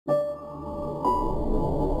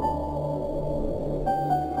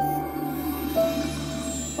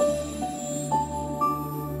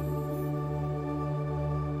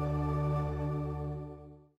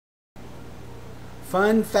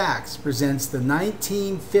Fun Facts presents the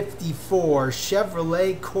 1954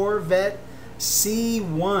 Chevrolet Corvette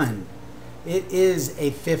C1. It is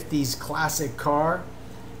a 50s classic car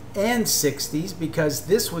and 60s because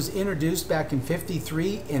this was introduced back in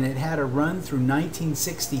 53 and it had a run through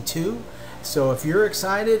 1962. So if you're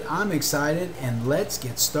excited, I'm excited, and let's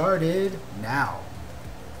get started now.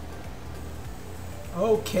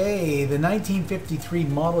 Okay, the 1953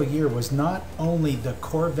 model year was not only the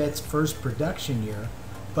Corvette's first production year,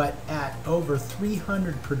 but at over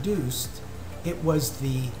 300 produced, it was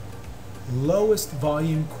the lowest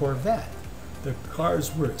volume Corvette. The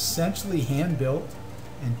cars were essentially hand-built,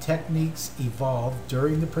 and techniques evolved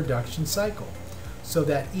during the production cycle, so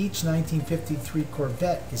that each 1953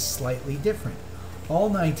 Corvette is slightly different. All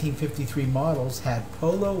 1953 models had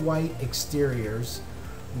polo white exteriors,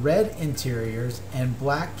 red interiors, and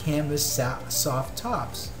black canvas soft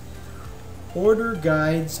tops. Order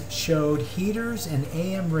guides showed heaters and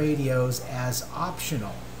AM radios as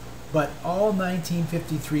optional, but all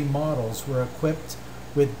 1953 models were equipped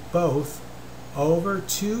with both. Over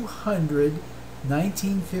 200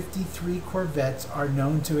 1953 Corvettes are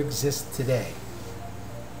known to exist today.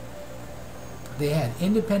 They had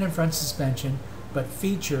independent front suspension, but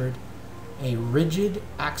featured a rigid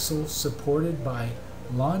axle supported by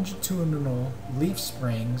longitudinal leaf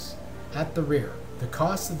springs at the rear. The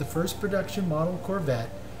cost of the first production model Corvette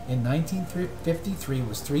in 1953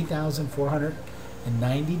 was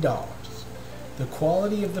 $3,490. The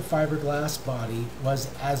quality of the fiberglass body was,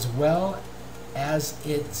 as well as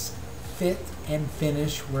its fit and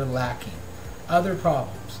finish, were lacking. Other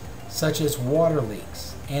problems, such as water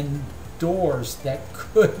leaks and doors that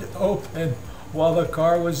could open while the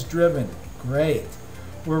car was driven,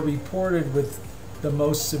 were reported, with the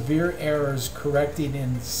most severe errors corrected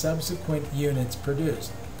in subsequent units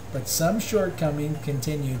produced. But some shortcomings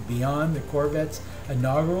continued beyond the Corvette's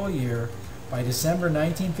inaugural year. By December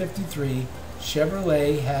 1953,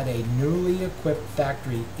 Chevrolet had a newly equipped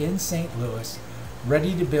factory in St. Louis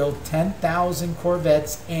ready to build 10,000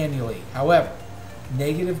 Corvettes annually. However,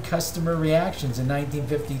 negative customer reactions in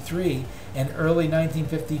 1953 and early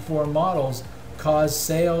 1954 models caused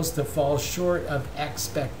sales to fall short of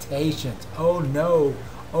expectations. Oh no,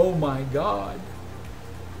 oh my God.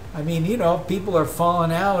 I mean, you know, people are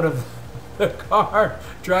falling out of the car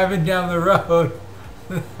driving down the road.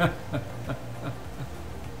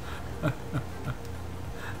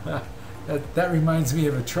 That reminds me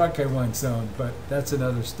of a truck I once owned, but that's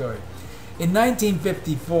another story. In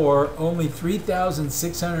 1954, only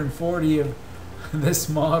 3,640 of this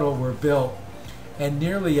model were built, and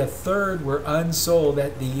nearly a third were unsold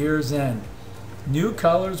at the year's end. New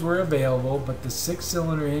colors were available, but the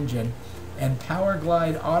 6-cylinder engine and Power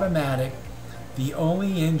Glide automatic, the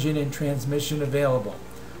only engine and transmission available,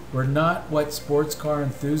 were not what sports car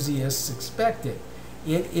enthusiasts expected.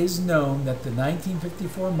 It is known that the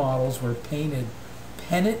 1954 models were painted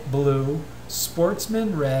pennant blue,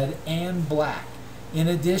 sportsman red, and black, in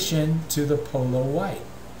addition to the polo white.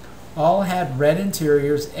 All had red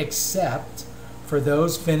interiors except for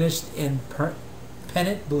those finished in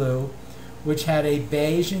pennant blue, which had a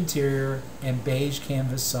beige interior and beige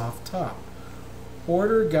canvas soft top.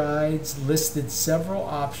 Order guides listed several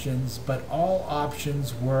options, but all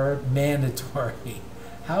options were mandatory.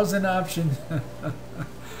 How's an option?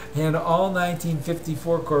 And all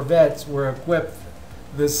 1954 Corvettes were equipped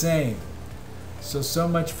the same. So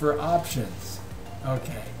much for options.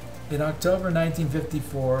 Okay. In October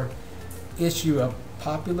 1954 issue of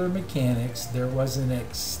Popular Mechanics, there was an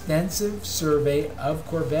extensive survey of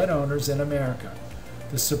Corvette owners in America.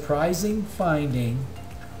 The surprising finding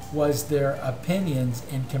was their opinions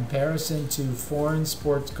in comparison to foreign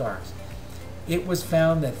sports cars. It was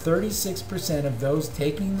found that 36% of those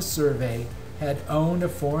taking the survey had owned a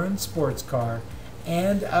foreign sports car,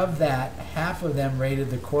 and of that, half of them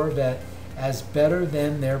rated the Corvette as better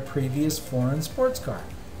than their previous foreign sports car.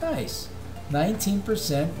 Nice.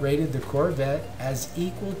 19% rated the Corvette as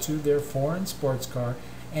equal to their foreign sports car,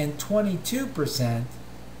 and 22%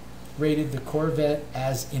 rated the Corvette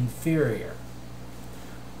as inferior.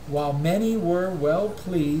 While many were well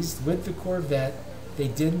pleased with the Corvette, they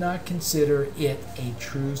did not consider it a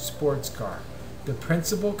true sports car. The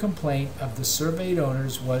principal complaint of the surveyed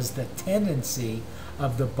owners was the tendency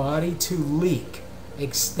of the body to leak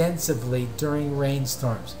extensively during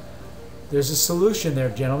rainstorms. There's a solution there,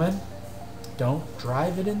 gentlemen. Don't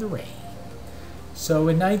drive it in the rain. So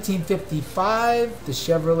in 1955, the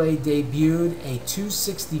Chevrolet debuted a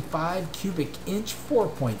 265 cubic inch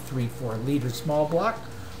 4.34 liter small block,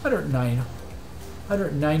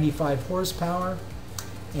 195 horsepower,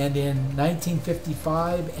 and in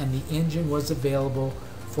 1955, and the engine was available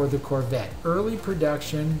for the Corvette. Early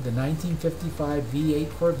production, the 1955 V8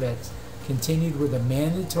 Corvettes continued with a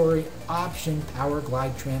mandatory option power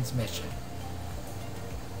glide transmission.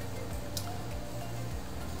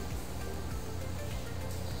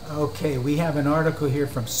 Okay, we have an article here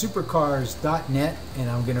from supercars.net, and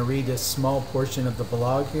I'm going to read a small portion of the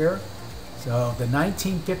blog here. So, the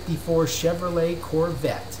 1954 Chevrolet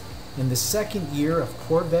Corvette. In the second year of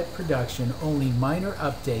Corvette production, only minor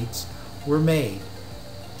updates were made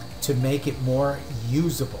to make it more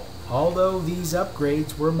usable. Although these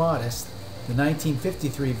upgrades were modest, the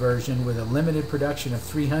 1953 version with a limited production of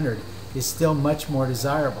 300 is still much more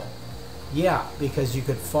desirable. Yeah, because you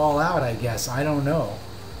could fall out, I guess. I don't know.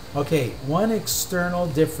 Okay, one external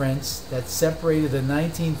difference that separated the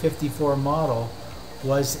 1954 model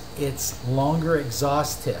was its longer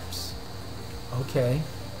exhaust tips. Okay,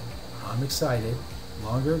 I'm excited.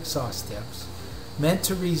 Longer exhaust tips meant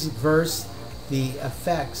to reverse the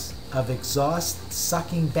effects of exhaust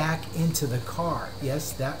sucking back into the car.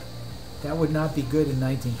 Yes, that would not be good in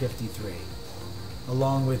 1953,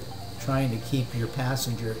 along with trying to keep your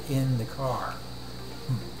passenger in the car.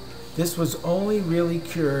 This was only really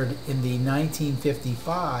cured in the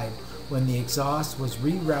 1955 when the exhaust was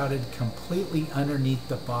rerouted completely underneath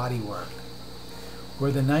the bodywork.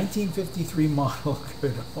 Where the 1953 model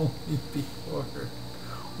could only be ordered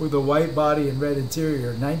with a white body and red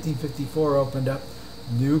interior, 1954 opened up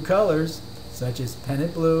new colors such as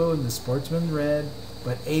pennant blue and the sportsman red,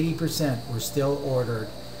 but 80% were still ordered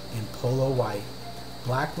in polo white.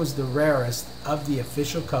 Black was the rarest of the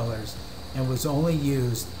official colors and was only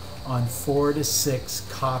used on 4 to 6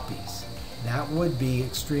 copies. That would be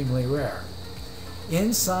extremely rare.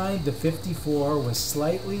 Inside, the 54 was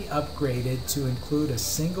slightly upgraded to include a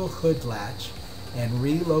single hood latch and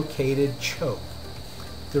relocated choke.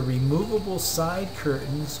 The removable side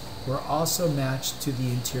curtains were also matched to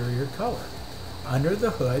the interior color. Under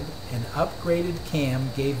the hood, an upgraded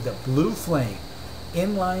cam gave the Blue Flame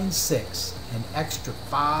inline 6 an extra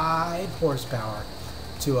 5 horsepower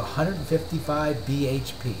to 155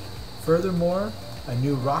 bhp. Furthermore, a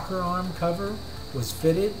new rocker arm cover was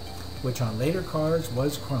fitted, which on later cars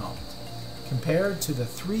was chromed. Compared to the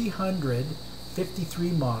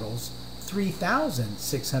 353 models,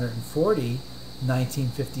 3,640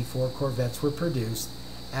 1954 Corvettes were produced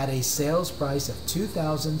at a sales price of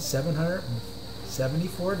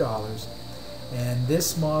 $2,774, and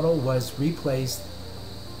this model was replaced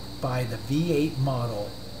by the V8 model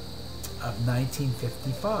of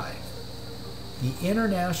 1955. The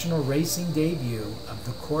international racing debut of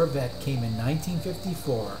the Corvette came in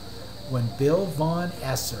 1954 when Bill Von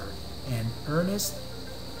Esser and Ernest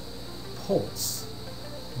Poltz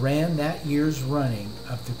ran that year's running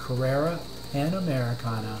of the Carrera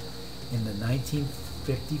Panamericana in the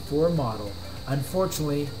 1954 model.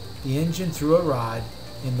 Unfortunately, the engine threw a rod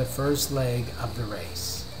in the first leg of the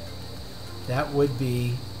race. That would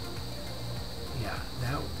be, yeah,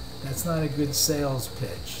 that's not a good sales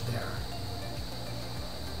pitch there.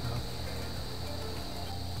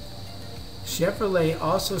 Chevrolet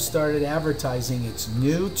also started advertising its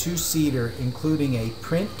new two-seater, including a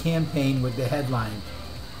print campaign with the headline,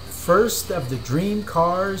 "First of the dream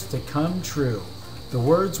cars to come true." The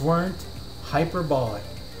words weren't hyperbolic.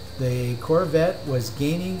 The Corvette was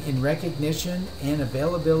gaining in recognition and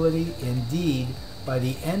availability. Indeed, by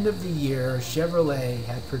the end of the year, Chevrolet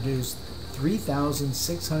had produced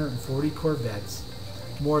 3,640 Corvettes,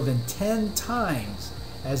 more than 10 times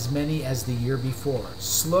as many as the year before.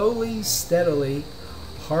 Slowly, steadily,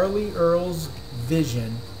 Harley Earl's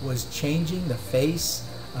vision was changing the face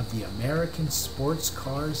of the American sports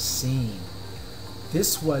car scene.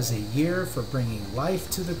 This was a year for bringing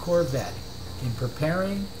life to the Corvette. In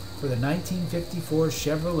preparing for the 1954,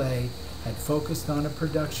 Chevrolet had focused on a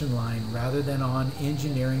production line rather than on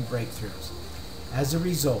engineering breakthroughs. As a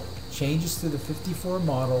result, changes to the 54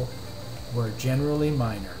 model were generally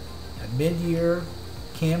minor. A mid-year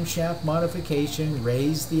camshaft modification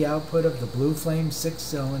raised the output of the Blue Flame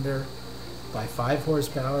 6-cylinder by 5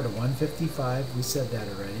 horsepower to 155. We said that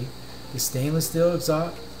already. The stainless steel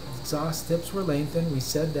exhaust tips were lengthened. We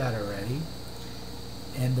said that already.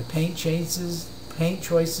 And the paint choices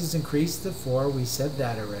increased to 4. We said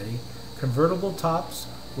that already. Convertible tops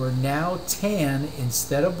were now tan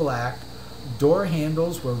instead of black. Door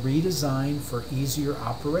handles were redesigned for easier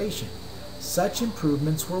operation. Such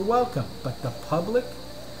improvements were welcome, but the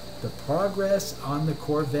progress on the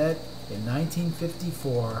Corvette in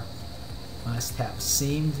 1954 must have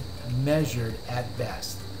seemed measured at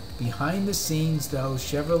best. Behind the scenes, though,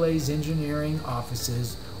 Chevrolet's engineering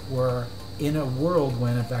offices were in a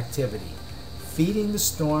whirlwind of activity. Feeding the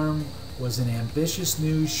storm was an ambitious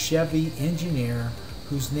new Chevy engineer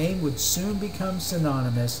whose name would soon become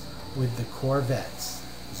synonymous with the Corvettes.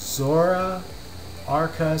 Zora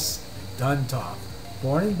Arkus Duntov.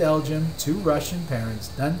 Born in Belgium to Russian parents,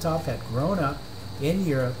 Duntov had grown up in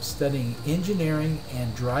Europe studying engineering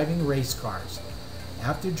and driving race cars.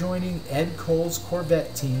 After joining Ed Cole's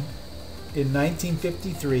Corvette team in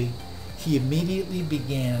 1953, he immediately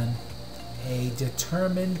began a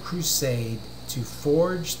determined crusade to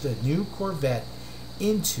forge the new Corvette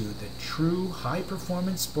into the true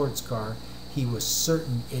high-performance sports car he was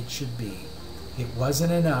certain it should be. It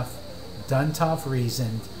wasn't enough, Duntov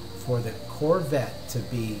reasoned, for the Corvette to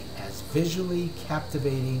be as visually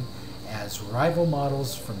captivating as rival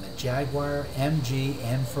models from the Jaguar, MG,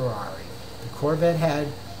 and Ferrari. The Corvette had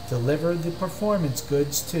delivered the performance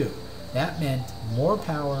goods too. That meant more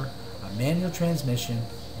power, a manual transmission,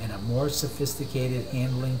 and a more sophisticated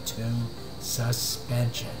handling tune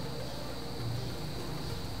suspension.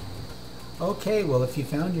 Okay, well, if you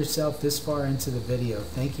found yourself this far into the video,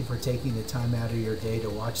 thank you for taking the time out of your day to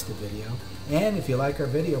watch the video. And if you like our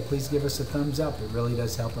video, please give us a thumbs up. It really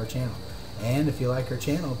does help our channel. And if you like our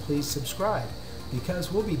channel, please subscribe,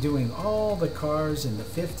 because we'll be doing all the cars in the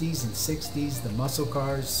 50s and 60s, the muscle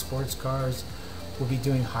cars, sports cars. We'll be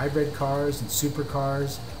doing hybrid cars and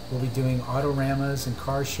supercars. We'll be doing autoramas and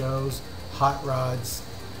car shows, hot rods.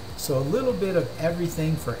 So a little bit of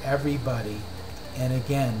everything for everybody. And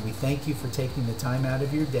again, we thank you for taking the time out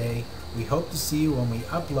of your day. We hope to see you when we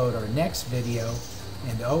upload our next video.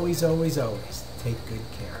 And always, always, always take good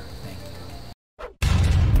care. Thank you.